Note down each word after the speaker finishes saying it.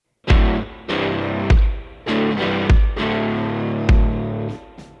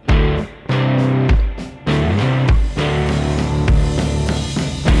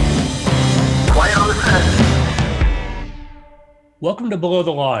Welcome to Below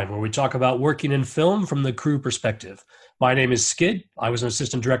the Line, where we talk about working in film from the crew perspective. My name is Skid. I was an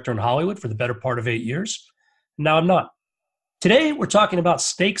assistant director in Hollywood for the better part of 8 years. Now I'm not. Today, we're talking about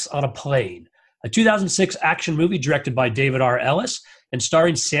Snakes on a Plane, a 2006 action movie directed by David R. Ellis and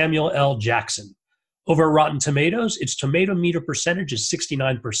starring Samuel L. Jackson. Over at Rotten Tomatoes, its tomato meter percentage is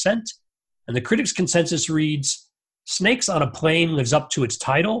 69%, and the critics' consensus reads, Snakes on a Plane lives up to its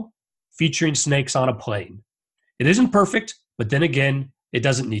title, featuring snakes on a plane. It isn't perfect, but then again, it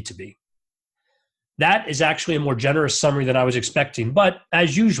doesn't need to be. That is actually a more generous summary than I was expecting, but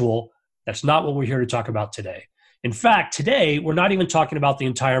as usual, that's not what we're here to talk about today. In fact, today, we're not even talking about the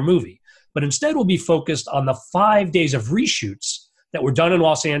entire movie, but instead we'll be focused on the 5 days of reshoots that were done in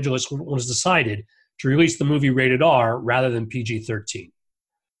Los Angeles when it was decided to release the movie rated R rather than PG-13.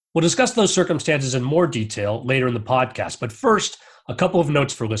 We'll discuss those circumstances in more detail later in the podcast, but first, a couple of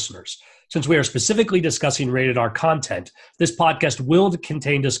notes for listeners. Since we are specifically discussing rated R content, this podcast will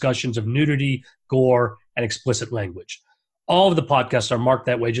contain discussions of nudity, gore, and explicit language. All of the podcasts are marked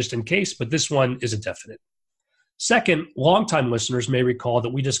that way just in case, but this one is a definite. Second, longtime listeners may recall that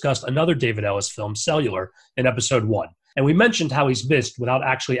we discussed another David Ellis film, Cellular, in episode 1, and we mentioned how he's missed without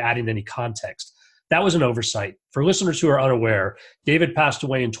actually adding any context. That was an oversight. For listeners who are unaware, David passed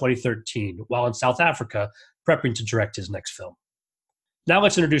away in 2013 while in South Africa prepping to direct his next film. Now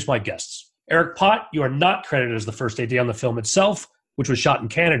let's introduce my guests. Eric Pott, you are not credited as the first AD on the film itself, which was shot in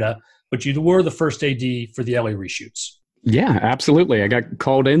Canada, but you were the first AD for the LA reshoots. Yeah, absolutely. I got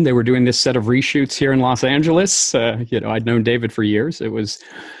called in. They were doing this set of reshoots here in Los Angeles. I'd known David for years. It was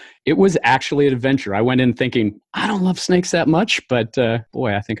actually an adventure. I went in thinking, I don't love snakes that much, but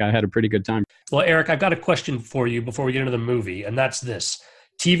boy, I think I had a pretty good time. Well, Eric, I've got a question for you before we get into the movie, and that's this.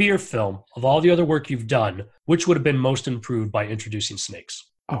 TV or film, of all the other work you've done, which would have been most improved by introducing snakes?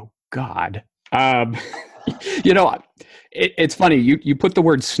 Oh, God. It's funny. You put the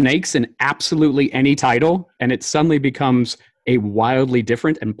word snakes in absolutely any title, and it suddenly becomes a wildly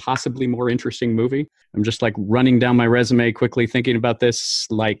different and possibly more interesting movie. I'm just like running down my resume quickly thinking about this,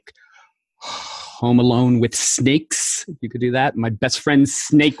 like Home Alone with snakes. You could do that. My Best Friend's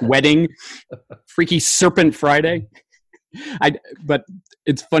Snake Wedding, Freaky Serpent Friday. But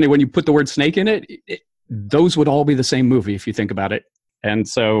it's funny when you put the word snake in it, those would all be the same movie if you think about it. And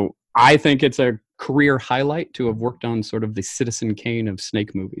so I think it's a career highlight to have worked on sort of the Citizen Kane of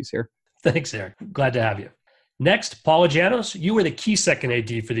snake movies here. Thanks, Eric. Glad to have you. Next, Paula Janos, you were the key second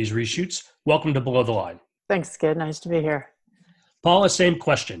AD for these reshoots. Welcome to Below the Line. Thanks, Skid. Nice to be here. Paula, same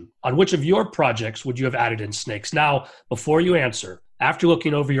question. On which of your projects would you have added in snakes? Now, before you answer, after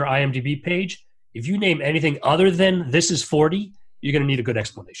looking over your IMDb page, if you name anything other than This Is 40, you're going to need a good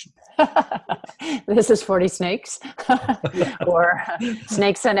explanation. This is 40 Snakes or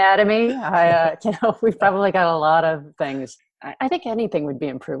Snake's Anatomy. We've probably got a lot of things. I think anything would be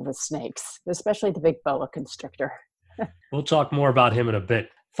improved with snakes, especially the big boa constrictor. We'll talk more about him in a bit.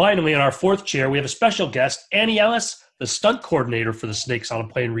 Finally, in our fourth chair, we have a special guest, Annie Ellis, the stunt coordinator for the Snakes on a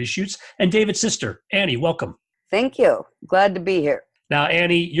Plane reshoots, and David's sister. Annie, welcome. Thank you. Glad to be here. Now,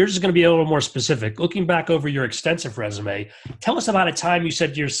 Annie, yours is going to be a little more specific. Looking back over your extensive resume, tell us about a time you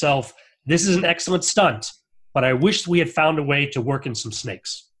said to yourself, this is an excellent stunt, but I wish we had found a way to work in some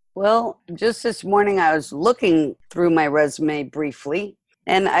snakes. Well, just this morning I was looking through my resume briefly,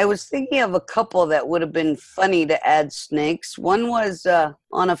 and I was thinking of a couple that would have been funny to add snakes. One was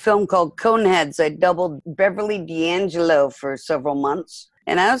on a film called Coneheads. I doubled Beverly D'Angelo for several months.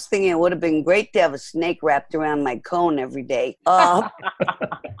 And I was thinking it would have been great to have a snake wrapped around my cone every day. The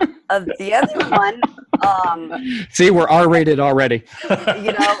other one... See, we're R-rated already.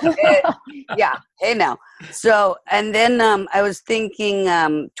 Yeah, hey now. So, and then I was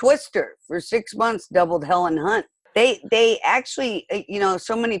thinking Twister for 6 months, doubled Helen Hunt. They actually,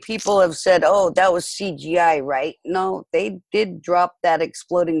 so many people have said, oh, that was CGI, right? No, they did drop that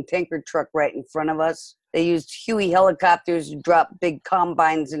exploding tanker truck right in front of us. They used Huey helicopters to drop big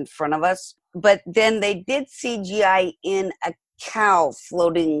combines in front of us. But then they did CGI in a cow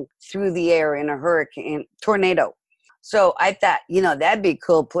floating through the air in a hurricane, tornado. So I thought, that'd be a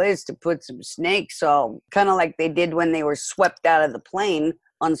cool place to put some snakes. So kind of like they did when they were swept out of the plane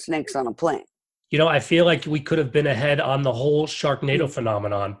on Snakes on a Plane. I feel like we could have been ahead on the whole Sharknado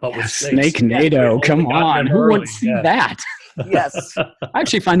phenomenon, but with snakes. Snakenado, come on. Who would see that? Yes. I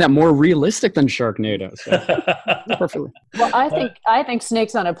actually find that more realistic than Sharknado. So. Perfectly. Well, I think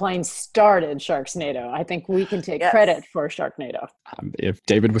Snakes on a Plane started Sharknado. I think we can take credit for Sharknado. If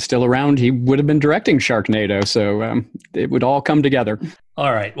David was still around, he would have been directing Sharknado. So it would all come together.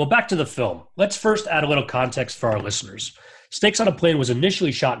 All right. Well, back to the film. Let's first add a little context for our listeners. Snakes on a Plane was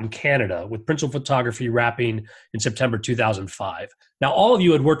initially shot in Canada, with principal photography wrapping in September 2005. Now, all of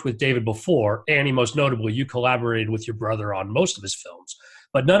you had worked with David before. Annie, most notably, you collaborated with your brother on most of his films,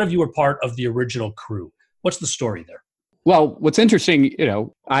 but none of you were part of the original crew. What's the story there? Well, what's interesting,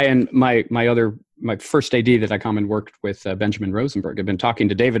 I and my first AD that I come and worked with, Benjamin Rosenberg, had been talking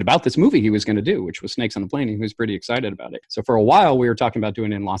to David about this movie he was going to do, which was Snakes on a Plane. He was pretty excited about it. So for a while, we were talking about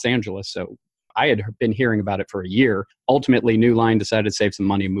doing it in Los Angeles. So I had been hearing about it for a year. Ultimately, New Line decided to save some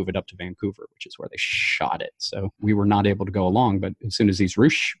money and move it up to Vancouver, which is where they shot it. So we were not able to go along. But as soon as these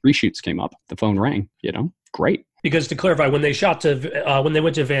reshoots came up, the phone rang, great. Because to clarify, when they when they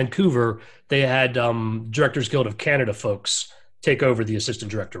went to Vancouver, they had Directors Guild of Canada folks take over the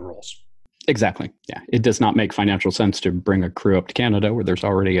assistant director roles. Exactly. Yeah. It does not make financial sense to bring a crew up to Canada where there's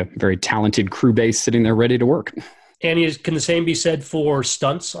already a very talented crew base sitting there ready to work. Annie, can the same be said for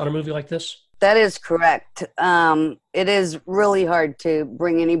stunts on a movie like this? That is correct. It is really hard to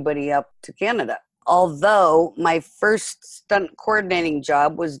bring anybody up to Canada. Although my first stunt coordinating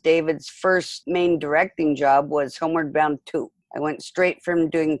job was David's first main directing job was Homeward Bound 2. I went straight from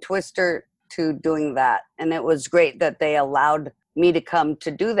doing Twister to doing that. And it was great that they allowed me to come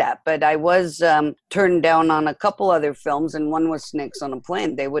to do that. But I was turned down on a couple other films, and one was Snakes on a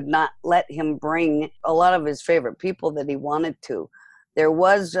Plane. They would not let him bring a lot of his favorite people that he wanted to. There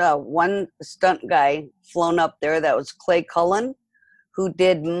was one stunt guy flown up there that was Clay Cullen, who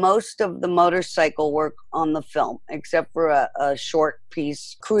did most of the motorcycle work on the film, except for a short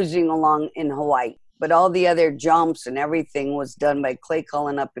piece cruising along in Hawaii. But all the other jumps and everything was done by Clay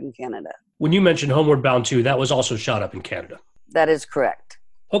Cullen up in Canada. When you mentioned Homeward Bound 2, that was also shot up in Canada. That is correct.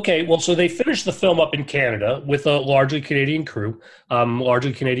 Okay, well, so they finished the film up in Canada with a largely Canadian crew,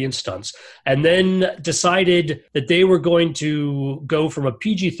 largely Canadian stunts, and then decided that they were going to go from a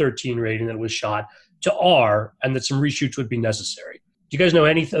PG-13 rating that was shot to R, and that some reshoots would be necessary. Do you guys know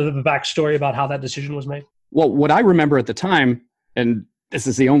any of the backstory about how that decision was made? Well, what I remember at the time, and this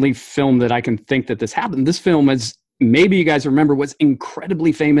is the only film that I can think that this happened, this film, as maybe you guys remember, was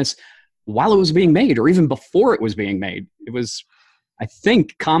incredibly famous while it was being made, or even before it was being made. It was, I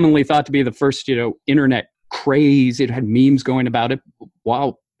think, commonly thought to be the first, internet craze. It had memes going about it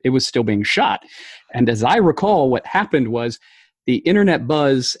while it was still being shot. And as I recall, what happened was the internet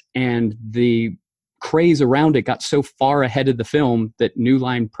buzz and the craze around it got so far ahead of the film that New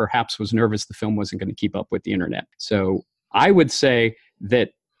Line perhaps was nervous the film wasn't going to keep up with the internet. So I would say that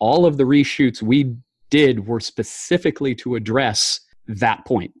all of the reshoots we did were specifically to address that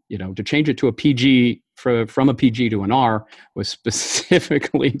point. To change it to a PG, from a PG to an R, was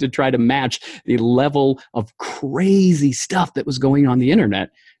specifically to try to match the level of crazy stuff that was going on the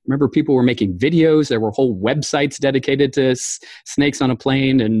internet. Remember, people were making videos. There were whole websites dedicated to Snakes on a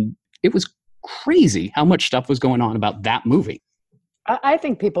Plane, and it was crazy how much stuff was going on about that movie. I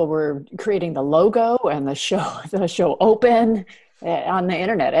think people were creating the logo and the show open on the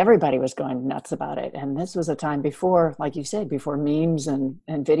internet. Everybody was going nuts about it. And this was a time before, like you said, before memes and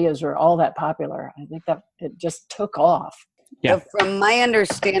videos were all that popular. I think that it just took off. Yeah. But from my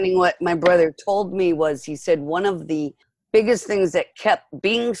understanding, what my brother told me was, he said one of the biggest things that kept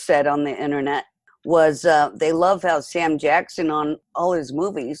being said on the internet was they love how Sam Jackson on all his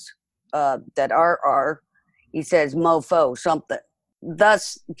movies that are, he says, mofo something.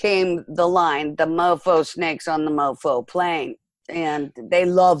 Thus came the line, the mofo snakes on the mofo plane. And they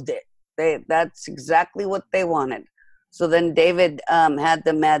loved it. That's exactly what they wanted. So then David had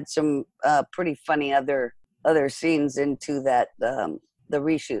them add some pretty funny other scenes into that, the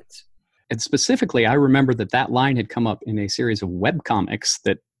reshoots. And specifically, I remember that line had come up in a series of webcomics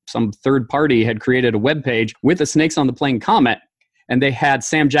that some third party had created a web page with a Snakes on the Plane comment. And they had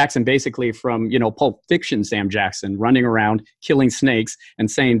Sam Jackson, basically from, Pulp Fiction Sam Jackson, running around killing snakes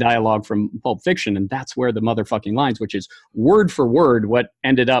and saying dialogue from Pulp Fiction. And that's where the motherfucking lines, which is word for word what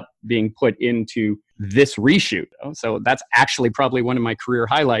ended up being put into this reshoot. So that's actually probably one of my career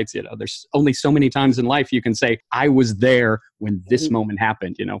highlights. There's only so many times in life you can say, I was there when this moment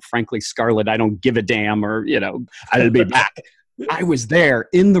happened. Frankly, Scarlett, I don't give a damn, or, I'll be back. I was there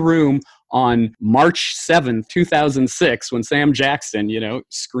in the room on March 7th, 2006, when Sam Jackson,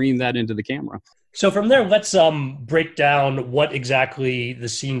 screamed that into the camera. So from there, let's break down what exactly the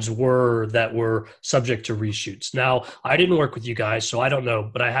scenes were that were subject to reshoots. Now, I didn't work with you guys, so I don't know,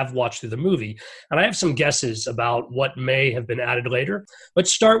 but I have watched through the movie, and I have some guesses about what may have been added later.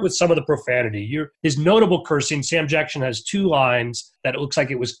 Let's start with some of the profanity. His notable cursing, Sam Jackson has two lines that it looks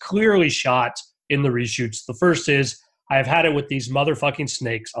like it was clearly shot in the reshoots. The first is, I have had it with these motherfucking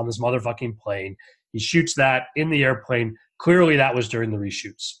snakes on this motherfucking plane. He shoots that in the airplane. Clearly that was during the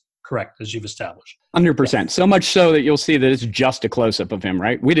reshoots. correct, as you've established. 100%. So much so that you'll see that it's just a close-up of him,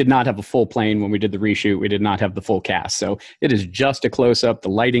 right? We did not have a full plane when we did the reshoot. We did not have the full cast. So it is just a close-up. The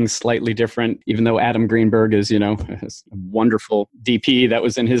lighting's slightly different, even though Adam Greenberg is, a wonderful DP that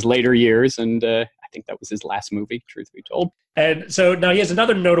was in his later years. And I think that was his last movie, truth be told. And so now he has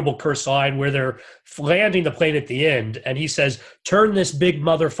another notable curse line where they're landing the plane at the end, and he says, "Turn this big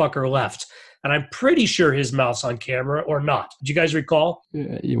motherfucker left." And I'm pretty sure his mouth's on camera or not. Do you guys recall?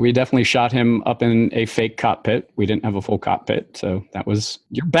 We definitely shot him up in a fake cockpit. We didn't have a full cockpit. So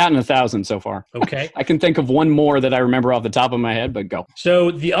you're batting 1,000 so far. Okay. I can think of one more that I remember off the top of my head, but go.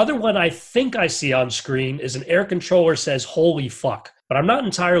 So the other one I think I see on screen is an air controller says, "Holy fuck." But I'm not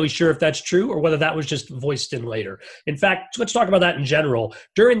entirely sure if that's true or whether that was just voiced in later. In fact, let's talk about that in general.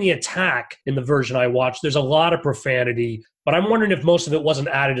 During the attack in the version I watched, there's a lot of profanity, but I'm wondering if most of it wasn't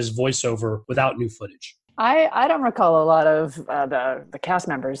added as voiceover without new footage. I don't recall a lot of the cast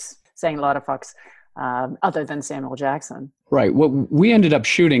members saying a lot of fucks other than Samuel Jackson. Right. What we ended up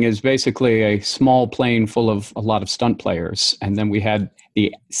shooting is basically a small plane full of a lot of stunt players. And then we had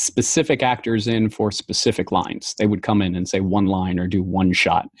the specific actors in for specific lines. They would come in and say one line or do one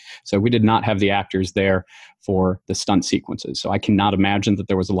shot. So we did not have the actors there for the stunt sequences. So I cannot imagine that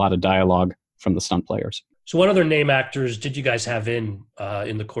there was a lot of dialogue from the stunt players. So what other name actors did you guys have in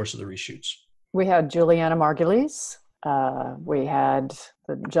the course of the reshoots? We had Juliana Margulies. We had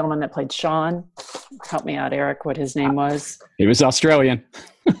the gentleman that played Sean. Help me out, Eric, what his name was. He was Australian.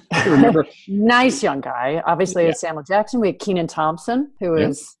 I remember. Nice young guy. Obviously, it's Samuel Jackson. We had Kenan Thompson, who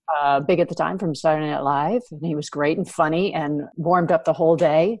was big at the time from Saturday Night Live. And he was great and funny and warmed up the whole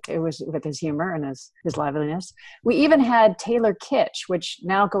day. It was with his humor and his liveliness. We even had Taylor Kitsch, which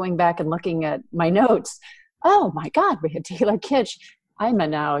now going back and looking at my notes, oh my God, we had Taylor Kitsch. I'm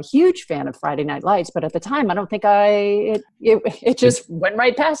now a huge fan of Friday Night Lights, but at the time, I don't think it just went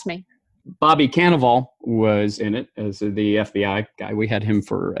right past me. Bobby Cannavale was in it as the FBI guy. We had him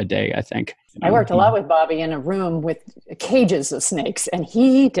for a day, I think. I worked a lot with Bobby in a room with cages of snakes, and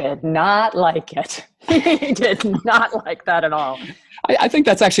he did not like it. He did not like that at all. I think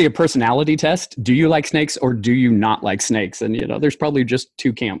that's actually a personality test. Do you like snakes or do you not like snakes? And, there's probably just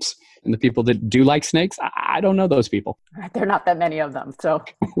two camps. And the people that do like snakes, I don't know those people. There are not that many of them. So,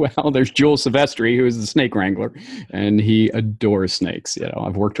 well, there's Joel Silvestri, who is the snake wrangler, and he adores snakes.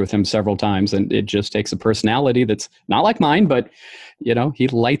 I've worked with him several times, and it just takes a personality that's not like mine, but he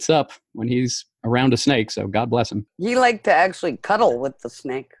lights up when he's around a snake. So God bless him. He liked to actually cuddle with the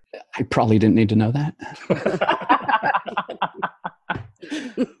snake. I probably didn't need to know that.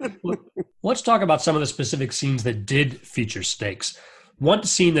 Let's talk about some of the specific scenes that did feature snakes. One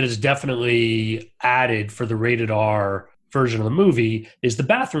scene that is definitely added for the rated R version of the movie is the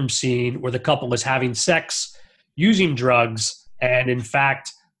bathroom scene where the couple is having sex, using drugs, and in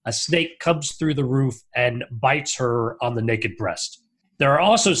fact, a snake comes through the roof and bites her on the naked breast. There are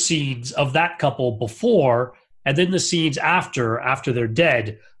also scenes of that couple before and then the scenes after they're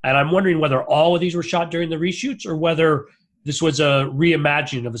dead. And I'm wondering whether all of these were shot during the reshoots or whether this was a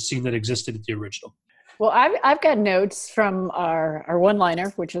reimagining of a scene that existed at the original. Well, I've got notes from our one-liner,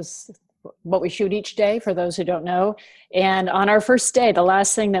 which is what we shoot each day, for those who don't know. And on our first day, the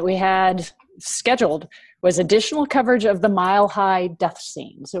last thing that we had scheduled was additional coverage of the Mile High death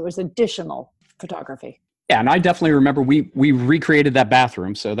scene. So it was additional photography. Yeah, and I definitely remember we recreated that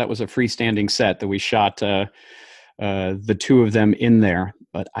bathroom. So that was a freestanding set that we shot the two of them in there.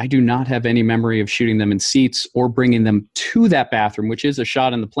 But I do not have any memory of shooting them in seats or bringing them to that bathroom, which is a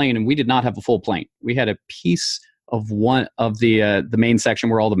shot in the plane. And we did not have a full plane. We had a piece of one of the main section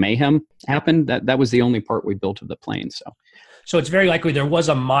where all the mayhem happened. That was the only part we built of the plane. So it's very likely there was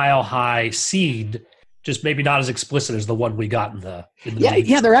a Mile High scene, just maybe not as explicit as the one we got in the movie.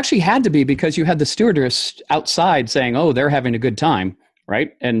 Yeah, there actually had to be, because you had the stewardess outside saying, "Oh, they're having a good time,"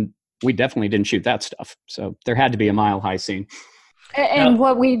 right? And we definitely didn't shoot that stuff. So there had to be a Mile High scene. And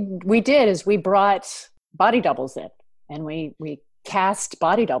what we did is we brought body doubles in, and we cast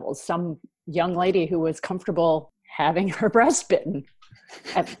body doubles. Some young lady who was comfortable having her breast bitten.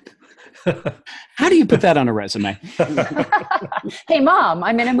 How do you put that on a resume? Hey, Mom,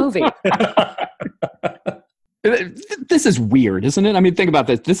 I'm in a movie. This is weird, isn't it? I mean, think about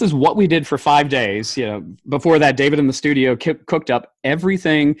this. This is what we did for 5 days. Before that, David in the studio cooked up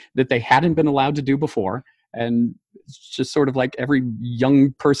everything that they hadn't been allowed to do before. And it's just sort of like every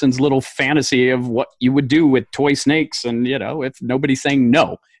young person's little fantasy of what you would do with toy snakes. And, if nobody's saying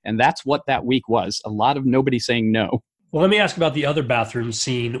no. And that's what that week was. A lot of nobody saying no. Well, let me ask about the other bathroom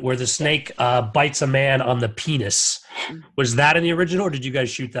scene where the snake bites a man on the penis. Was that in the original, or did you guys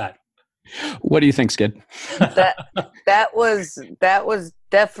shoot that? What do you think, Skid? That was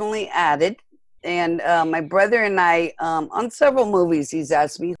definitely added. And my brother and I, on several movies, he's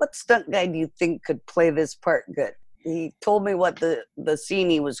asked me, what stunt guy do you think could play this part good? He told me what the scene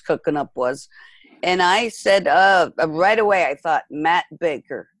he was cooking up was. And I said, right away, I thought Matt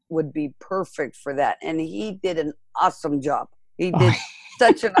Baker would be perfect for that. And he did an awesome job. He did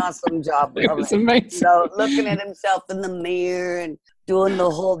such an awesome job. It was amazing. Looking at himself in the mirror and doing the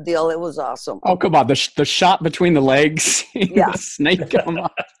whole deal. It was awesome. Oh, come on. The shot between the legs. Yeah. The snake come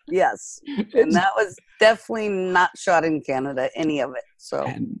up. Yes. And that was definitely not shot in Canada, any of it. So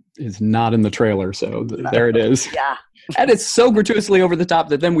And it's not in the trailer. So there it is. yeah. And it's so gratuitously over the top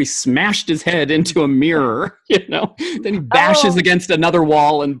that then we smashed his head into a mirror, Then he bashes against another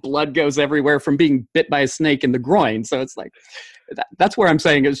wall and blood goes everywhere from being bit by a snake in the groin. So it's like, that's where I'm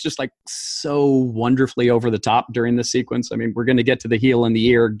saying it's just like so wonderfully over the top during the sequence. I mean, we're going to get to the heel and the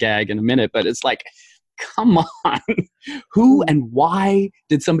ear gag in a minute, but it's like, come on. Who and why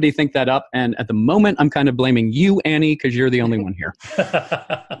did somebody think that up? And at the moment, I'm kind of blaming you, Annie, because you're the only one here.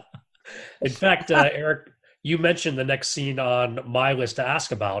 In fact, Eric, you mentioned the next scene on my list to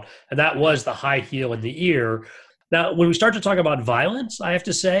ask about, and that was the high heel in the ear. Now, when we start to talk about violence, I have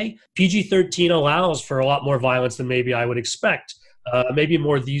to say, PG-13 allows for a lot more violence than maybe I would expect. Maybe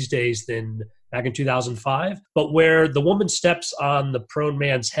more these days than back in 2005. But where the woman steps on the prone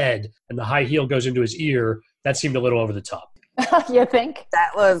man's head and the high heel goes into his ear, that seemed a little over the top. You think?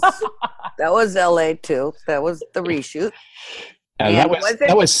 That was LA too. That was the reshoot.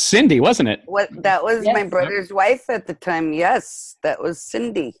 That was Cindy, wasn't it? That was Yes. my brother's wife at the time. Yes, that was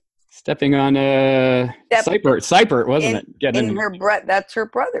Cindy. Stepping on Seipert, wasn't it? That's her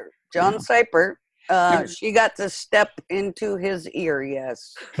brother, John Seipert. She got to step into his ear.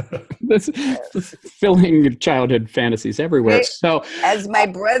 Yes. This filling childhood fantasies everywhere. Hey, So, as my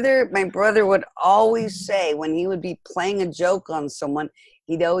brother would always say when he would be playing a joke on someone,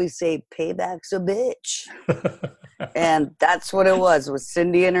 he'd always say, "Payback's a bitch," and that's what it was with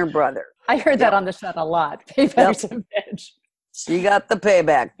Cindy and her brother. I heard that on the set a lot. Payback's a bitch. She got the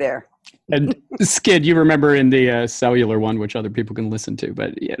payback there. and Skid, you remember in the cellular one, which other people can listen to,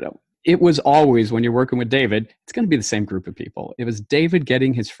 but it was always, when you're working with David, it's going to be the same group of people. It was David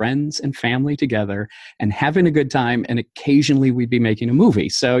getting his friends and family together and having a good time, and occasionally we'd be making a movie.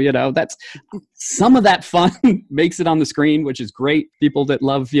 So, that's some of that fun makes it on the screen, which is great. People that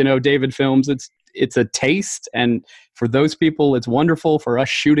love, David films, it's a taste. And for those people, it's wonderful. For us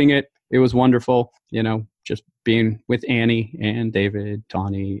shooting it, it was wonderful, just being with Annie and David,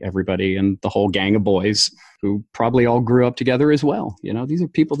 Tawny, everybody, and the whole gang of boys who probably all grew up together as well. These are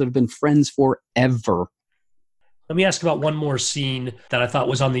people that have been friends forever. Let me ask about one more scene that I thought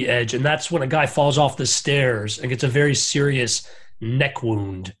was on the edge, and that's when a guy falls off the stairs and gets a very serious neck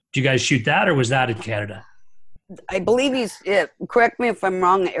wound. Do you guys shoot that, or was that in Canada? I believe correct me if I'm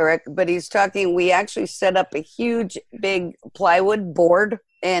wrong, Eric, but we actually set up a huge, big plywood board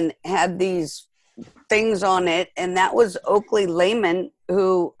and had these things on it, and that was Oakley Lehman,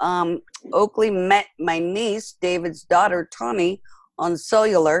 who Oakley met my niece, David's daughter, Tawny, on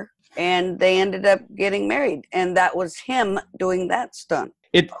cellular, and they ended up getting married, and that was him doing that stunt.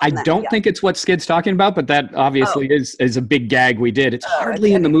 I don't think it's what Skid's talking about, but that obviously is a big gag we did. It's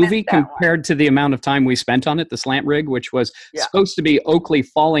hardly in the movie compared to the amount of time we spent on it, the slant rig, which was supposed to be Oakley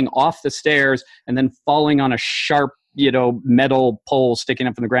falling off the stairs and then falling on a sharp metal pole sticking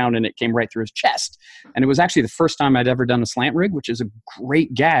up from the ground, and it came right through his chest. And it was actually the first time I'd ever done a slant rig, which is a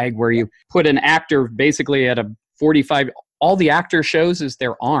great gag where you put an actor basically at a 45. All the actor shows is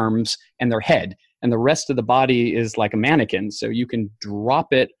their arms and their head, and the rest of the body is like a mannequin. So you can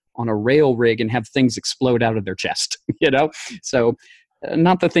drop it on a rail rig and have things explode out of their chest, So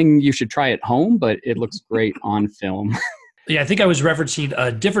not the thing you should try at home, but it looks great on film. Yeah, I think I was referencing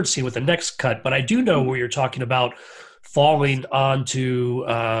a different scene with the next cut, but I do know where you're talking about falling onto,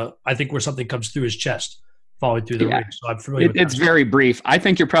 I think where something comes through his chest, falling through the ring. So I'm familiar with that. It's very brief. I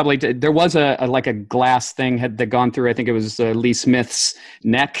think you're probably, there was a glass thing that gone through, I think it was Lee Smith's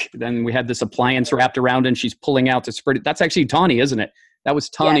neck. Then we had this appliance wrapped around and she's pulling out the spurt. That's actually Tawny, isn't it? That was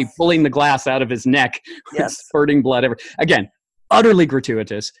Tawny pulling the glass out of his neck, spurting blood. Again, utterly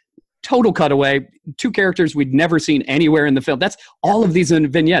gratuitous. Total cutaway, two characters we'd never seen anywhere in the film. That's all of these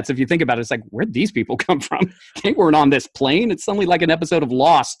vignettes. If you think about it, it's like, where'd these people come from? They weren't on this plane. It's suddenly like an episode of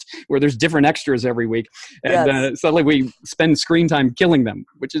Lost where there's different extras every week. And suddenly we spend screen time killing them,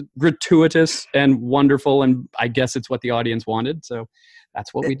 which is gratuitous and wonderful. And I guess it's what the audience wanted. So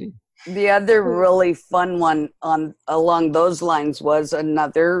that's what we did. The other really fun one along those lines was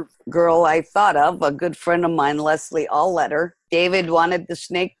another girl I thought of, a good friend of mine, Leslie Allletter. David wanted the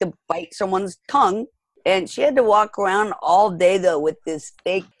snake to bite someone's tongue. And she had to walk around all day, though, with this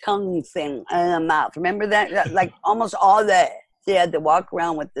fake tongue thing in her mouth. Remember that? Like almost all day. She had to walk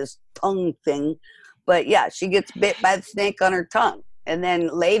around with this tongue thing. But yeah, she gets bit by the snake on her tongue. And then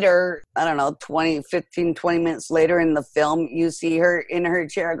later, I don't know, 20 minutes later in the film, you see her in her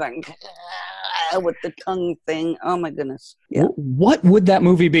chair going with the tongue thing. Oh my goodness. Yeah. What would that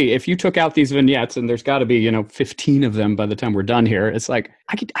movie be if you took out these vignettes, and there's got to be, 15 of them by the time we're done here? It's like,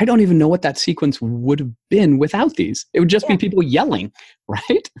 I don't even know what that sequence would have been without these. It would just be people yelling,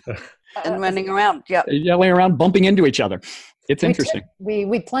 right? And running around. Yeah. Yelling around, bumping into each other. It's interesting.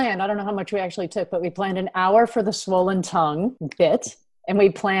 We planned, I don't know how much we actually took, but we planned an hour for the swollen tongue bit. And we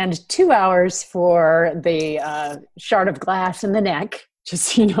planned 2 hours for the shard of glass in the neck.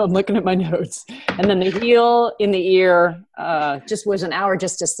 Just, I'm looking at my notes. And then the heel in the ear just was an hour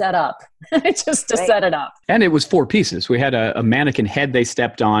just to set up, set it up. And it was 4 pieces. We had a mannequin head they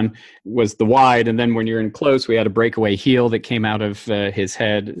stepped on, was the wide. And then when you're in close, we had a breakaway heel that came out of his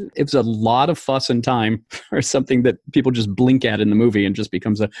head. It was a lot of fuss and time for something that people just blink at in the movie and just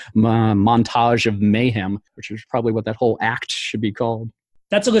becomes a montage of mayhem, which is probably what that whole act should be called.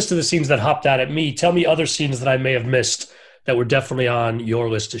 That's a list of the scenes that hopped out at me. Tell me other scenes that I may have missed that were definitely on your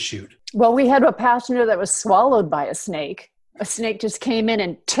list to shoot. Well, we had a passenger that was swallowed by a snake. A snake just came in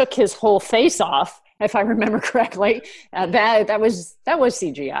and took his whole face off, if I remember correctly. That was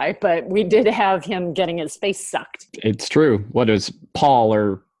CGI, but we did have him getting his face sucked. It's true. What is Paul,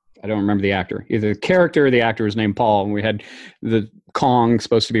 or I don't remember the actor. Either the character or the actor was named Paul, and we had the Kong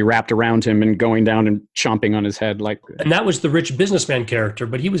supposed to be wrapped around him and going down and chomping on his head. And that was the rich businessman character,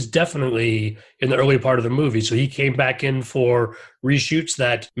 but he was definitely in the early part of the movie. So he came back in for reshoots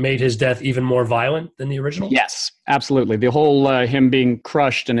that made his death even more violent than the original? Yes, absolutely. The whole him being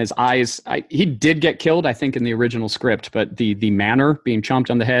crushed and his eyes, he did get killed, I think, in the original script, but the manner being chomped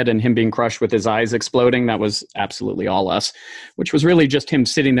on the head and him being crushed with his eyes exploding, that was absolutely all us, which was really just him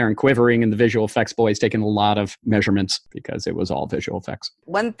sitting there and quivering, and the visual effects boys taking a lot of measurements because it was all visual effects.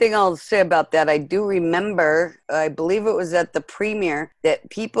 One thing I'll say about that, I do remember, I believe it was at the premiere, that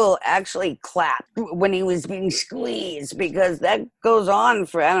people actually clapped when he was being squeezed, because that goes on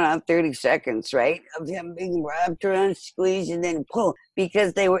for, 30 seconds, right? Of him being wrapped around, squeezed, and then pull,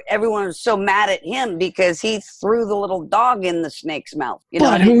 because everyone was so mad at him because he threw the little dog in the snake's mouth.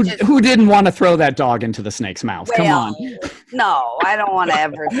 But who didn't want to throw that dog into the snake's mouth? Well, come on. No, I don't want to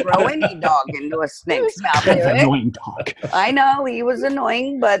ever throw any dog into a snake's mouth. Annoying dog. I know he was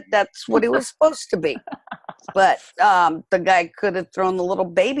annoying, but that's what he was supposed to be. But the guy could have thrown the little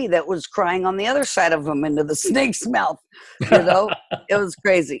baby that was crying on the other side of him into the snake's mouth. It was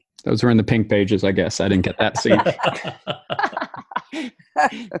crazy. Those were in the pink pages, I guess. I didn't get that scene.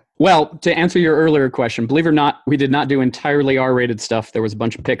 Well, to answer your earlier question, believe it or not, we did not do entirely R-rated stuff. There was a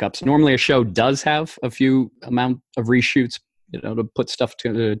bunch of pickups. Normally a show does have a few amount of reshoots, to put stuff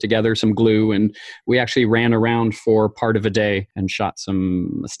together, some glue. And we actually ran around for part of a day and shot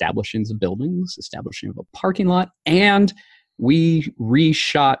some establishings of buildings, establishing of a parking lot. And we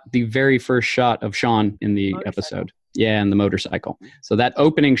reshot the very first shot of Sean in the episode. Yeah, and the motorcycle. So that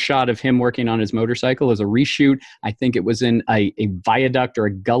opening shot of him working on his motorcycle is a reshoot. I think it was in a viaduct or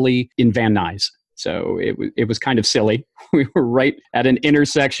a gully in Van Nuys. So it was kind of silly. We were right at an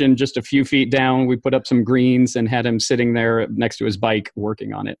intersection, just a few feet down. We put up some greens and had him sitting there next to his bike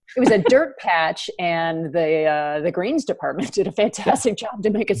working on it. It was a dirt patch, and the greens department did a fantastic job to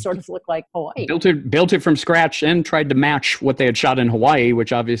make it sort of look like Hawaii. Built it from scratch and tried to match what they had shot in Hawaii,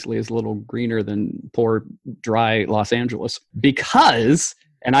 which obviously is a little greener than poor, dry Los Angeles. Because...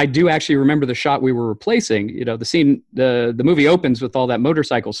 And I do actually remember the shot we were replacing. The scene, the movie opens with all that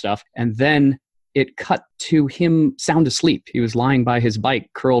motorcycle stuff, and then it cut to him sound asleep. He was lying by his bike,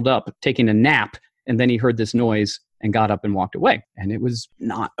 curled up, taking a nap, and then he heard this noise and got up and walked away. And it was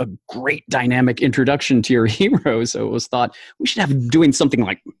not a great dynamic introduction to your hero. So it was thought, we should have him doing something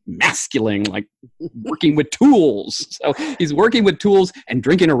like masculine, like working with tools. So he's working with tools and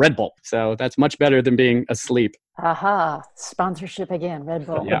drinking a Red Bull. So that's much better than being asleep. Aha, sponsorship again, Red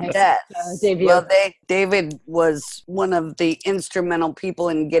Bull. Yeah. Yes. Well, David was one of the instrumental people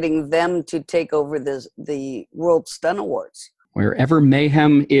in getting them to take over the World Stunt Awards. Wherever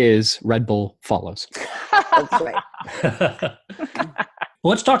mayhem is, Red Bull follows. That's right. Well,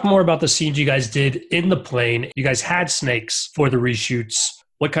 let's talk more about the scenes you guys did in the plane. You guys had snakes for the reshoots.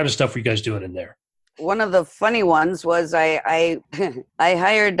 What kind of stuff were you guys doing in there? One of the funny ones was I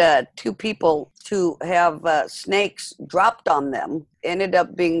hired 2 people to have snakes dropped on them. Ended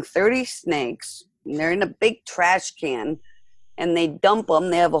up being 30 snakes. And they're in a big trash can. and they dump them.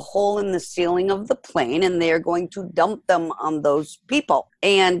 They have a hole in the ceiling of the plane, and they're going to dump them on those people.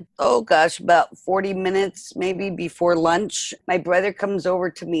 And, oh gosh, about 40 minutes maybe before lunch, my brother comes over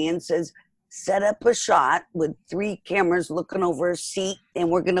to me and says, set up a shot with 3 cameras looking over a seat, and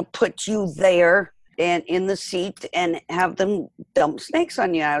we're going to put you there and in the seat and have them dump snakes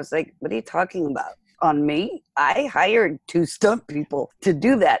on you. I was like, what are you talking about? On me? I hired 2 stunt people to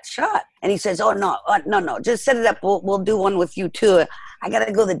do that shot. And he says, oh, no, just set it up. We'll do one with you too. I got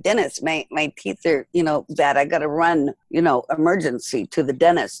to go to the dentist. My teeth are, bad. I got to run, emergency to the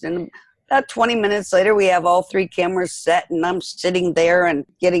dentist. And about 20 minutes later, we have all 3 cameras set, and I'm sitting there and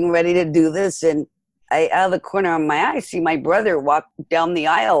getting ready to do this. And out of the corner of my eye, I see my brother walk down the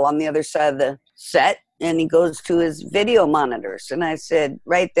aisle on the other side of the set, and he goes to his video monitors. And I said,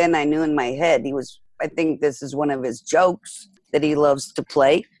 right then I knew in my head, I think this is one of his jokes that he loves to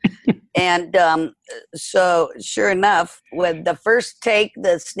play. And so sure enough, with the first take,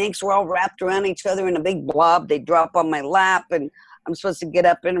 the snakes were all wrapped around each other in a big blob. They drop on my lap, and I'm supposed to get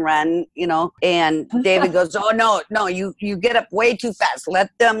up and run, and David goes, oh, no, you get up way too fast. Let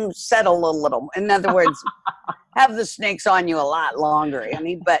them settle a little. In other words, have the snakes on you a lot longer.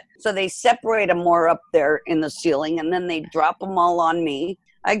 But so they separate them more up there in the ceiling, and then they drop them all on me.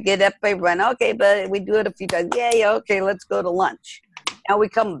 I get up, I run. Okay, but we do it a few times. Yeah, okay, let's go to lunch. Now we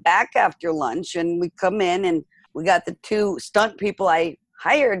come back after lunch, and we come in, and we got the 2 stunt people I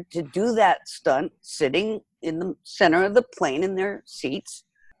hired to do that stunt sitting in the center of the plane in their seats.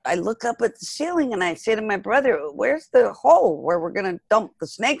 I look up at the ceiling, and I say to my brother, where's the hole where we're going to dump the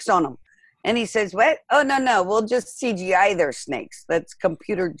snakes on them? And he says, what? Oh, no, we'll just CGI their snakes. That's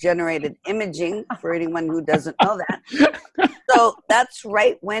computer-generated imaging for anyone who doesn't know that. So that's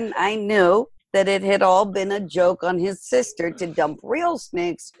right when I knew that it had all been a joke on his sister to dump real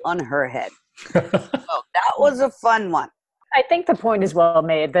snakes on her head. So that was a fun one. I think the point is well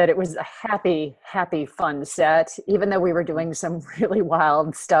made that it was a happy, fun set, even though we were doing some really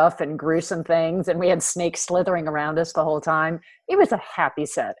wild stuff and gruesome things, and we had snakes slithering around us the whole time. It was a happy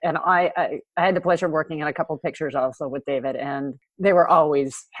set. And I had the pleasure of working on a couple of pictures also with David, and they were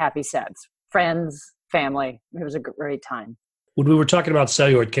always happy sets. Friends, family. It was a great time. When we were talking about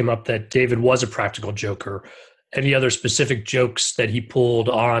cellular, it came up that David was a practical joker. Any other specific jokes that he pulled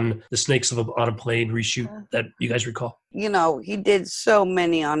on the snakes on a plane reshoot that you guys recall? He did so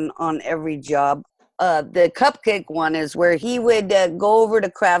many on every job. The cupcake one is where he would go over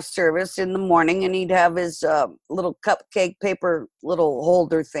to craft service in the morning, and he'd have his little cupcake paper little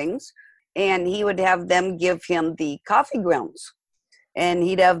holder things, and he would have them give him the coffee grounds. And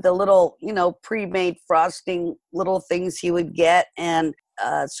he'd have the little, pre-made frosting little things he would get. And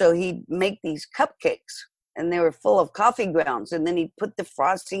so he'd make these cupcakes, and they were full of coffee grounds. And then he'd put the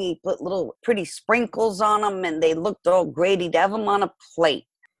frosting, he'd put little pretty sprinkles on them, and they looked all great. He'd have them on a plate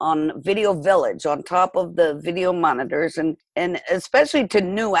on Video Village on top of the video monitors, and especially to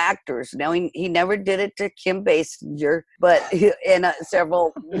new actors. Now, he never did it to Kim Basinger, and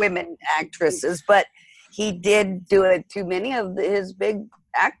several women actresses, but he did do it to many of his big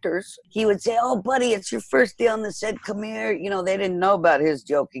actors. He would say, oh, buddy, it's your first day on the set. Come here. They didn't know about his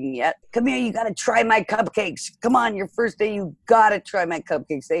joking yet. Come here. You got to try my cupcakes. Come on, your first day. You got to try my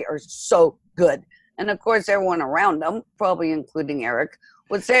cupcakes. They are so good. And, of course, everyone around him, probably including Eric,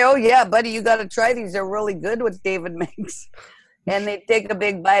 would say, oh, yeah, buddy, you got to try these. They're really good, what David makes. And they'd take a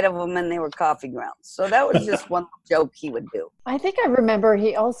big bite of them, and they were coffee grounds. So that was just one joke he would do. I think I remember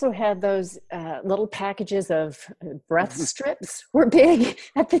he also had those little packages of breath strips were big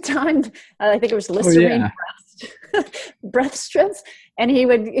at the time. I think it was Listerine breath strips. And he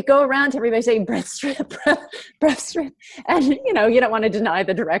would go around to everybody saying, breath strip. And, you don't want to deny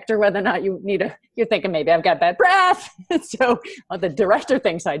the director whether or not you're thinking, maybe I've got bad breath. So the director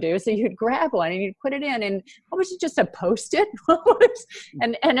thinks I do. So you'd grab one and you'd put it in. And what was it, just a Post-it?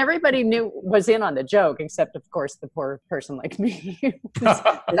 And everybody was in on the joke, except, of course, the poor person like me.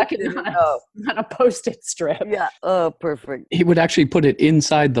 on a Post-it strip. Yeah. Oh, perfect. He would actually put it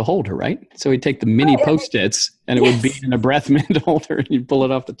inside the holder, right? So he'd take the mini Post-its, and it would be in a breath mint holder, and you'd pull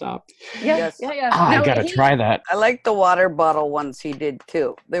it off the top. Yeah. I got to try that. I like the water bottle ones he did,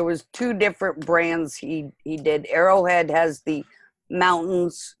 too. There was 2 different brands he did. Arrowhead has the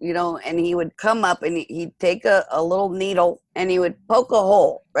mountains, and he would come up and he'd take a little needle and he would poke a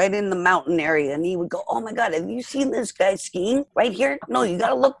hole right in the mountain area, and he would go, oh my God, have you seen this guy skiing right here? No, you got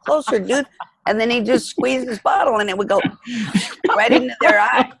to look closer, dude. And then he'd just squeeze his bottle and it would go right into their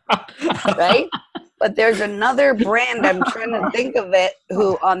eye, right? But there's another brand, I'm trying to think of it,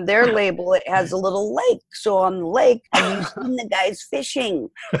 who on their label, it has a little lake. So on the lake, have you seen the guys fishing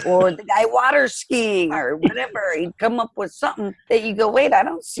or the guy water skiing or whatever? He'd come up with something that you go, wait, I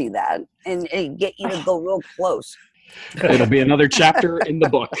don't see that. And it'd get you to go real close. It'll be another chapter in the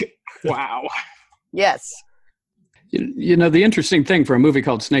book. Wow. Yes. You know, the interesting thing for a movie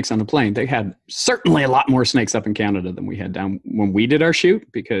called Snakes on the Plane, they had certainly a lot more snakes up in Canada than we had down when we did our shoot,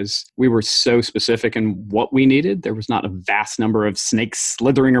 because we were so specific in what we needed. There was not a vast number of snakes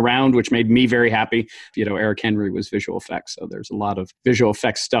slithering around, which made me very happy. You know, Eric Henry was visual effects, so there's a lot of visual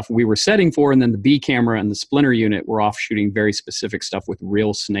effects stuff we were setting for, and then the B camera and the Splinter unit were off shooting very specific stuff with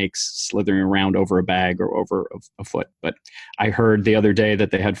real snakes slithering around over a bag or over a foot. But I heard the other day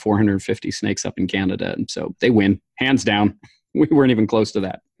that they had 450 snakes up in Canada, and so they win. Hands down. We weren't even close to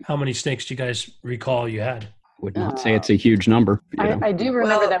that. How many snakes do you guys recall you had? Would not say it's a huge number. I do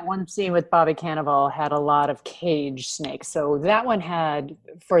remember that one scene with Bobby Cannavale had a lot of cage snakes. So that one had,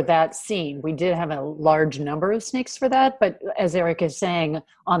 for that scene, we did have a large number of snakes for that. But as Eric is saying,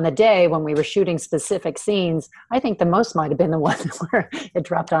 on the day when we were shooting specific scenes, I think the most might have been the one where it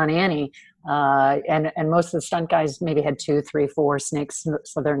dropped on Annie. And most of the stunt guys maybe had 2, 3, 4 snakes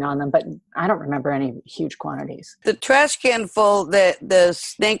slithering on them, but I don't remember any huge quantities. The trash can full that the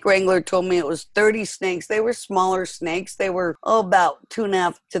snake wrangler told me it was 30 snakes. They were smaller snakes. They were about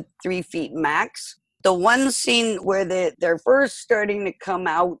 2.5 to 3 feet max. The one scene where they're first starting to come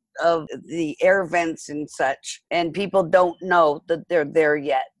out of the air vents and such, and people don't know that they're there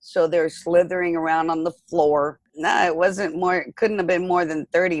yet. So they're slithering around on the floor. No, it couldn't have been more than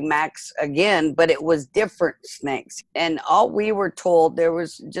 30 max again, but it was different snakes. And all we were told, there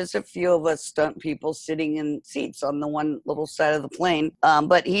was just a few of us stunt people sitting in seats on the one little side of the plane.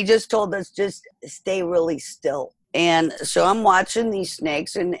 But he just told us, just stay really still. And so I'm watching these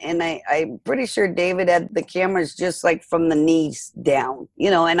snakes, and I'm pretty sure David had the cameras just like from the knees down, you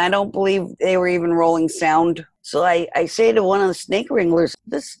know, and I don't believe they were even rolling sound. So I say to one of the snake wranglers,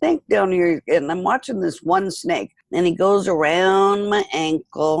 this snake down here, and I'm watching this one snake, and he goes around my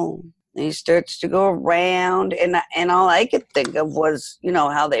ankle. And he starts to go around, and all I could think of was, you know,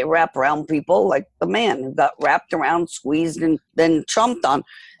 how they wrap around people, like the man who got wrapped around, squeezed, and then chomped on.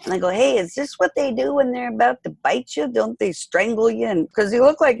 And I go, hey, is this what they do when they're about to bite you? Don't they strangle you? And because he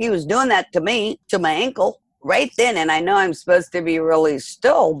looked like he was doing that to me, to my ankle, right then. And I know I'm supposed to be really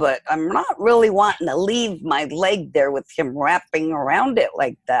still, but I'm not really wanting to leave my leg there with him wrapping around it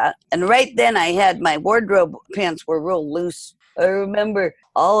like that. And right then I had my wardrobe pants were real loose. I remember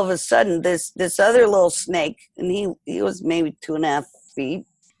all of a sudden this other little snake, and he was maybe 2.5 feet.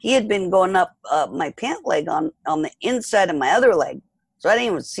 He had been going up my pant leg on the inside of my other leg. So I didn't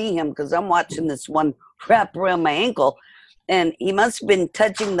even see him because I'm watching this one wrap around my ankle. And he must have been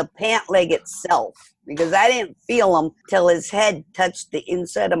touching the pant leg itself, because I didn't feel him till his head touched the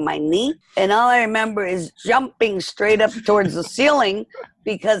inside of my knee. And all I remember is jumping straight up towards the ceiling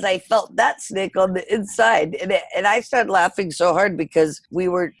because I felt that snake on the inside. And I started laughing so hard because we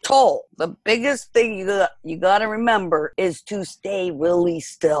were told the biggest thing you got to remember is to stay really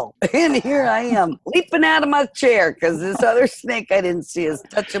still. And here I am leaping out of my chair because this other snake I didn't see is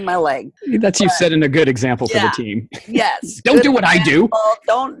touching my leg. That's you setting a good example for the team. Yes. Don't do what I do.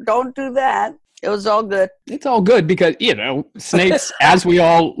 Don't do that. It was all good. It's all good because, you know, snakes, as we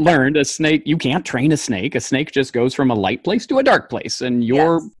all learned, you can't train a snake. A snake just goes from a light place to a dark place. And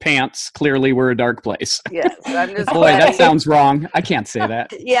your pants clearly were a dark place. Yes. I'm just Boy, that sounds wrong. I can't say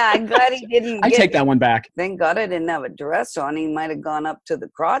that. Yeah, I'm glad he didn't. I take that one back. Thank God I didn't have a dress on. He might have gone up to the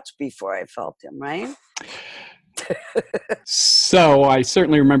crotch before I felt him, right? So I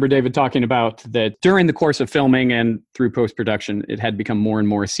certainly remember David talking about that during the course of filming and through post-production, it had become more and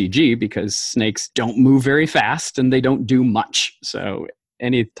more CG because snakes don't move very fast and they don't do much. So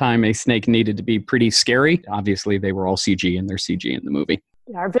anytime a snake needed to be pretty scary, obviously they were all CG, and they're CG in the movie.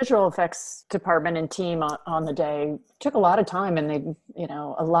 Our visual effects department and team on the day took a lot of time, and they, you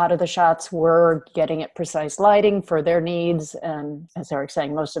know, a lot of the shots were getting at precise lighting for their needs. And as Eric's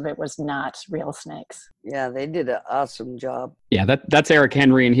saying, most of it was not real snakes. Yeah, they did an awesome job. Yeah, that's Eric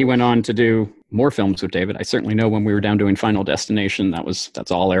Henry, and he went on to do more films with David. I certainly know when we were down doing Final Destination,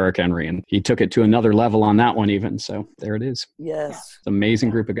 that's all Eric Henry, and he took it to another level on that one even. So there it is. Yes. It's an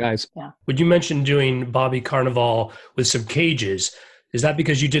amazing group of guys. Yeah. When you mentioned doing Bobby Cannavale with some cages, is that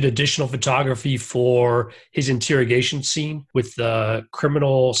because you did additional photography for his interrogation scene with the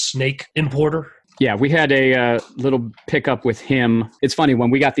criminal snake importer? Yeah, we had a little pickup with him. It's funny, when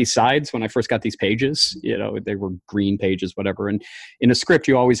we got these sides, when I first got these pages, they were green pages, whatever. And in a script,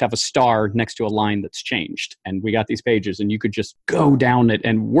 you always have a star next to a line that's changed. And we got these pages, and you could just go down it.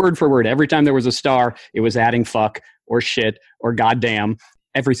 And word for word, every time there was a star, it was adding fuck or shit or goddamn.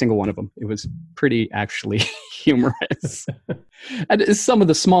 Every single one of them. It was pretty actually humorous. And it's some of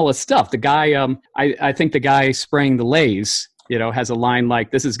the smallest stuff. The guy, I think the guy spraying the Lays, has a line like,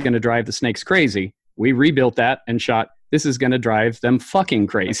 "This is going to drive the snakes crazy." We rebuilt that and shot, "This is going to drive them fucking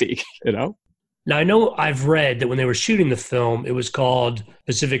crazy," Now, I know I've read that when they were shooting the film, it was called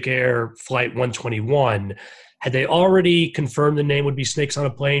Pacific Air Flight 121. Had they already confirmed the name would be Snakes on a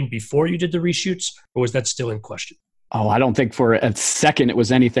Plane before you did the reshoots, or was that still in question? Oh, I don't think for a second it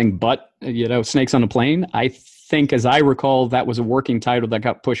was anything but, Snakes on a Plane. I think, as I recall, that was a working title that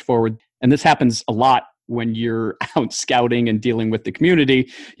got pushed forward. And this happens a lot when you're out scouting and dealing with the community.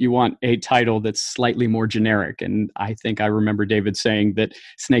 You want a title that's slightly more generic. And I think I remember David saying that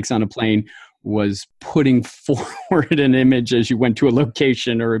Snakes on a Plane was putting forward an image as you went to a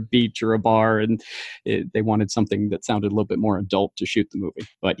location or a beach or a bar, and they wanted something that sounded a little bit more adult to shoot the movie.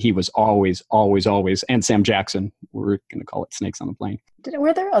 But he was always, and Sam Jackson, we're going to call it Snakes on a Plane.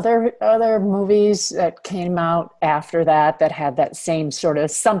 Were there other movies that came out after that had that same sort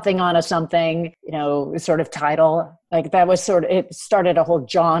of something on a something, sort of title? Like that was it started a whole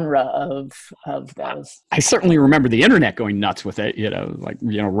genre of those. I certainly remember the internet going nuts with it,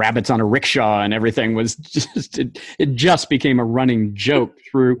 rabbits on a rickshaw and everything was just, it just became a running joke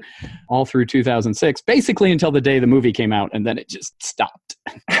all through 2006, basically until the day the movie came out, and then it just stopped.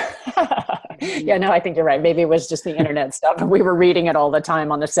 Yeah, no, I think you're right. Maybe it was just the internet stuff. We were reading it all the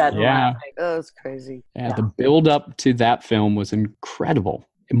time on the set. Yeah. That was crazy. Yeah, the build up to that film was incredible.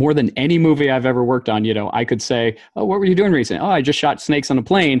 More than any movie I've ever worked on, I could say, "Oh, what were you doing recently?" "Oh, I just shot Snakes on a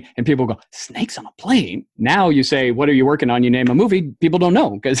Plane." And people go, "Snakes on a Plane?" Now you say, "What are you working on?" You name a movie, people don't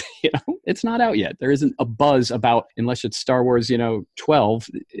know because, it's not out yet. There isn't a buzz about, unless it's Star Wars, 12,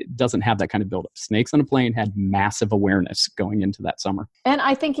 it doesn't have that kind of buildup. Snakes on a Plane had massive awareness going into that summer. And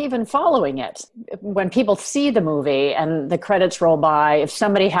I think even following it, when people see the movie and the credits roll by, if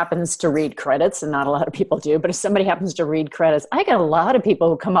somebody happens to read credits, and not a lot of people do, but if somebody happens to read credits, I get a lot of people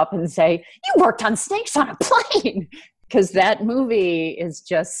who come up and say, "You worked on Snakes on a Plane," because that movie is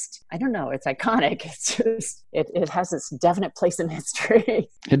just, I don't know, it's iconic. It's just, it has its definite place in history.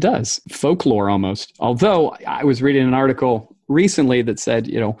 It does. Folklore almost. Although I was reading an article recently that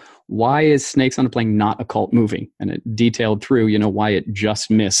said, why is Snakes on a Plane not a cult movie? And it detailed through, why it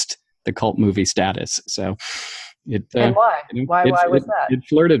just missed the cult movie status. So it, and why? Why was that? It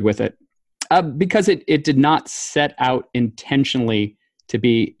flirted with it. Because it did not set out intentionally to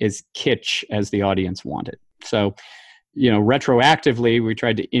be as kitsch as the audience wanted. So, retroactively, we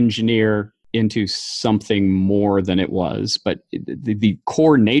tried to engineer into something more than it was. But the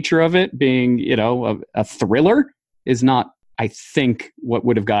core nature of it being, a thriller is not, I think, what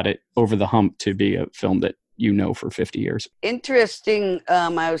would have got it over the hump to be a film that for 50 years. Interesting.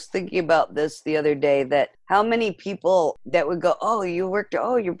 I was thinking about this the other day, that how many people that would go, "Oh,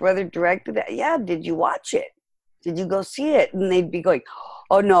 your brother directed that. Yeah, did you watch it? Did you go see it?" And they'd be going,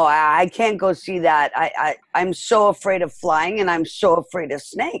 "Oh no, I can't go see that. I'm so afraid of flying, and I'm so afraid of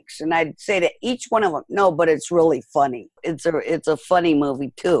snakes." And I'd say to each one of them, "No, but it's really funny. It's a funny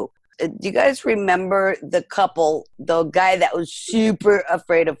movie too." Do you guys remember the couple, the guy that was super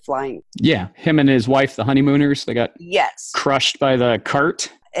afraid of flying? Yeah, him and his wife, the honeymooners, they got crushed by the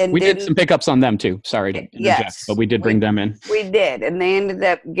cart. And we did some pickups on them too. Sorry to interject, but we did bring them in. We did, and they ended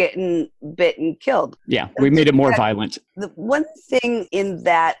up getting bit and killed. Yeah, we made it more violent. The one thing in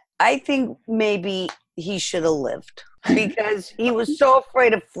that, I think maybe he should have lived, because he was so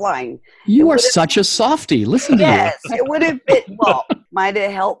afraid of flying. You are such a softie. Listen to you. Yes, it would have been, might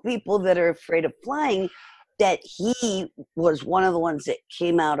have helped people that are afraid of flying, that he was one of the ones that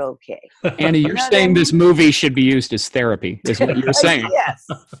came out okay. Annie, you're saying this movie should be used as therapy, is what you're saying. Yes.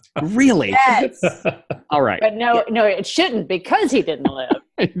 Really? Yes. All right. But no, it shouldn't, because he didn't live.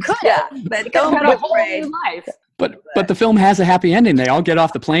 Could have, but don't had a whole new life. But the film has a happy ending. They all get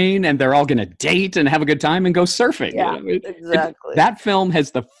off the plane and they're all going to date and have a good time and go surfing. Yeah, exactly. That film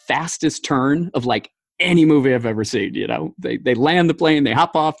has the fastest turn of any movie I've ever seen. They land the plane, they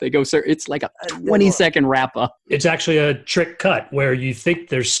hop off, they go surf. It's like a 20-second wrap up. It's actually a trick cut where you think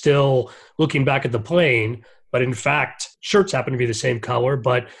they're still looking back at the plane, but in fact, shirts happen to be the same color,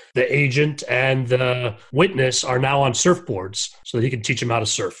 but the agent and the witness are now on surfboards so that he can teach them how to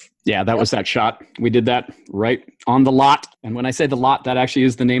surf. Yeah, that was that shot. We did that right on the lot. And when I say the lot, that actually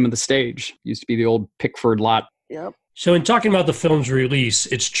is the name of the stage. It used to be the old Pickford lot. Yep. So, in talking about the film's release,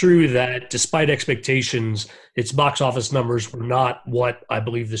 it's true that despite expectations, its box office numbers were not what I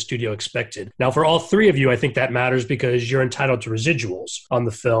believe the studio expected. Now, for all three of you, I think that matters because you're entitled to residuals on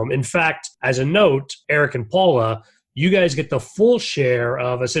the film. In fact, as a note, Eric and Paula, you guys get the full share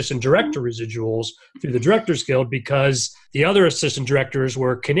of assistant director residuals through the Directors Guild because the other assistant directors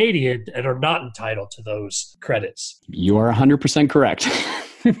were Canadian and are not entitled to those credits. You are 100% correct.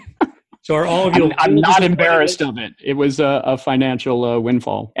 So are all of you? I'm not embarrassed of it. It was a financial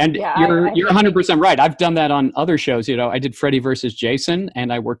windfall, and Yeah, you're 100% right. I've done that on other shows. You know, I did Freddy versus Jason,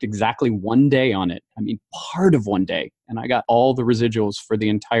 and I worked exactly one day on it. I mean, part of one day, and I got all the residuals for the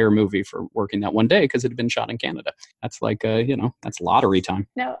entire movie for working that one day because it had been shot in Canada. That's like, that's lottery time.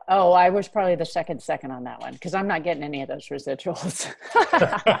 No, oh, I was probably the second on that one because I'm not getting any of those residuals.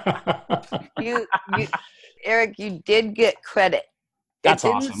 You, Eric, you did get credit. That's it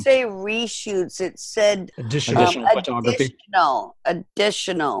didn't awesome. say reshoots. It said Additional. photography.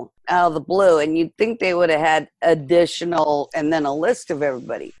 additional out of the blue. And you'd think they would have had additional and then a list of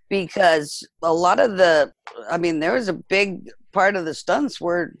everybody because a lot of there was a big part of the stunts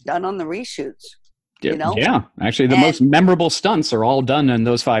were done on the reshoots. You know? Yeah, actually, the most memorable stunts are all done in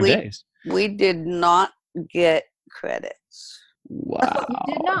those 5 days. We did not get credits. Wow.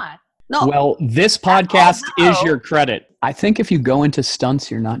 You did not. No. Well, this podcast no. is your credit. I think if you go into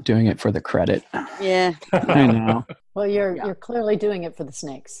stunts, you're not doing it for the credit. Yeah. I know. Well, you're clearly doing it for the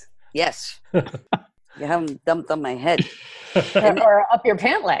snakes. Yes. You haven't dumped on my head. or up your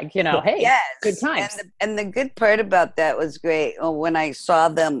pant leg, hey, Yes. good times. And the good part about that was great. When I saw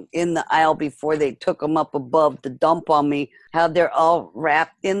them in the aisle before they took them up above to dump on me, how they're all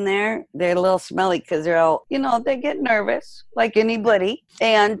wrapped in there. They're a little smelly because they're all, they get nervous like anybody.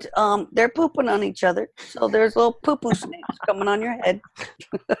 And they're pooping on each other. So there's little poo-poo snakes coming on your head.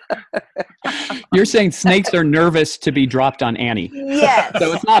 You're saying snakes are nervous to be dropped on Annie. Yes.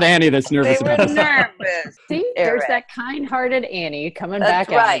 So it's not Annie that's nervous They were about this. nervous. See, there's that kind-hearted Annie coming That's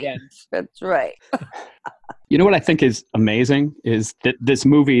back out right. again. That's right. You know what I think is amazing is that this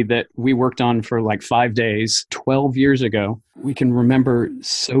movie that we worked on for like 5 days, 12 years ago, we can remember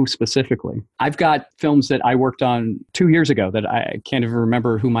so specifically. I've got films that I worked on 2 years ago that I can't even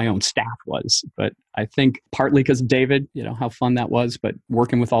remember who my own staff was. But I think partly because of David, how fun that was, but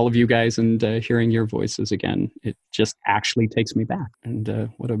working with all of you guys and hearing your voices again, it just actually takes me back.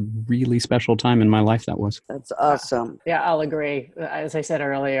 And what a really special time in my life that was. That's awesome. Yeah, I'll agree. As I said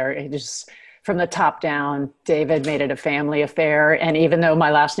earlier, it just from the top down, David made it a family affair. And even though my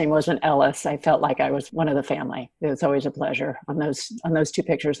last name wasn't Ellis, I felt like I was one of the family. It was always a pleasure on those two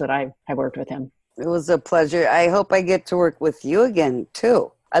pictures that I worked with him. It was a pleasure. I hope I get to work with you again,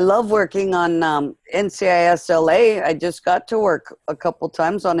 too. I love working on NCIS LA. I just got to work a couple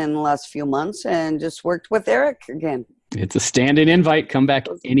times on it in the last few months and just worked with Eric again. It's a standing invite. Come back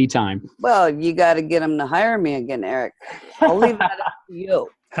anytime. Well, you got to get him to hire me again, Eric. I'll leave that up to you.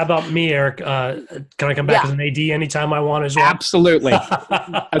 How about me, Eric? Can I come back as an AD anytime I want as well? Absolutely.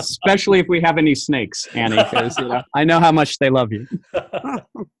 Especially if we have any snakes, Annie, because I know how much they love you.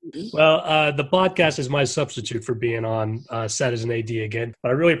 Well, the podcast is my substitute for being on set as an AD again. But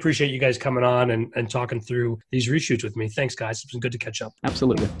I really appreciate you guys coming on and talking through these reshoots with me. Thanks, guys. It's been good to catch up.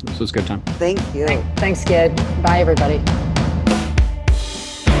 Absolutely. This was a good time. Thank you. Thanks, Skid. Bye, everybody.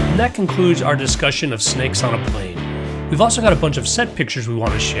 And that concludes our discussion of Snakes on a Plane. We've also got a bunch of set pictures we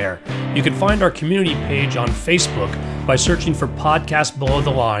want to share. You can find our community page on Facebook by searching for Podcast Below the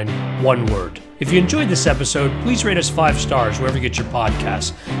Line, one word. If you enjoyed this episode, please rate us 5 stars wherever you get your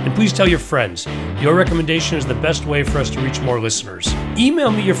podcasts. And please tell your friends. Your recommendation is the best way for us to reach more listeners.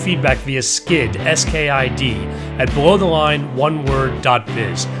 Email me your feedback via skid, S-K-I-D, at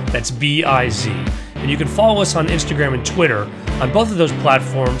belowtheline.oneword.biz. That's B-I-Z. And you can follow us on Instagram and Twitter. On both of those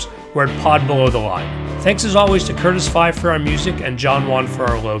platforms, we're at Pod Below the Line. Thanks as always to Curtis Five for our music and John Wan for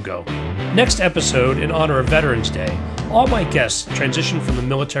our logo. Next episode, in honor of Veterans Day, all my guests transition from the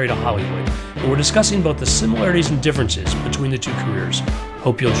military to Hollywood, and we're discussing both the similarities and differences between the two careers.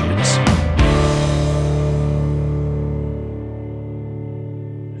 Hope you'll join us.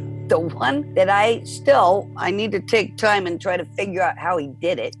 The one that I need to take time and try to figure out how he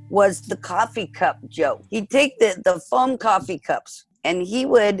did it was the coffee cup joke. He'd take the foam coffee cups and he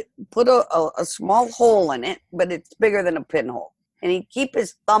would put a small hole in it, but it's bigger than a pinhole. And he'd keep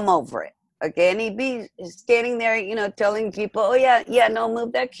his thumb over it. Okay, and he'd be standing there, telling people,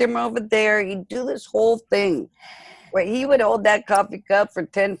 move that camera over there. He'd do this whole thing where he would hold that coffee cup for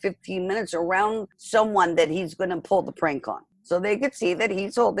 10, 15 minutes around someone that he's going to pull the prank on. So they could see that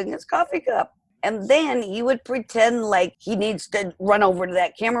he's holding his coffee cup. And then he would pretend like he needs to run over to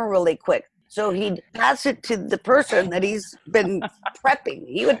that camera really quick. So he'd pass it to the person that he's been prepping.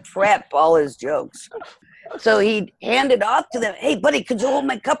 He would prep all his jokes. So he'd hand it off to them. Hey, buddy, could you hold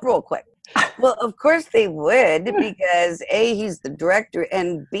my cup real quick? Well, of course they would, because A, he's the director,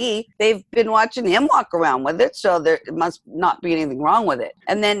 and B, they've been watching him walk around with it, so there must not be anything wrong with it.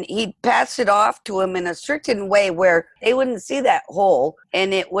 And then he'd pass it off to him in a certain way where they wouldn't see that hole,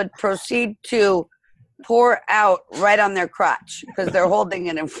 and it would proceed to pour out right on their crotch because they're holding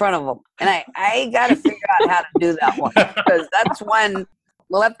it in front of them. And I got to figure out how to do that one, because that's one.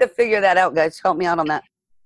 We'll have to figure that out, guys. Help me out on that.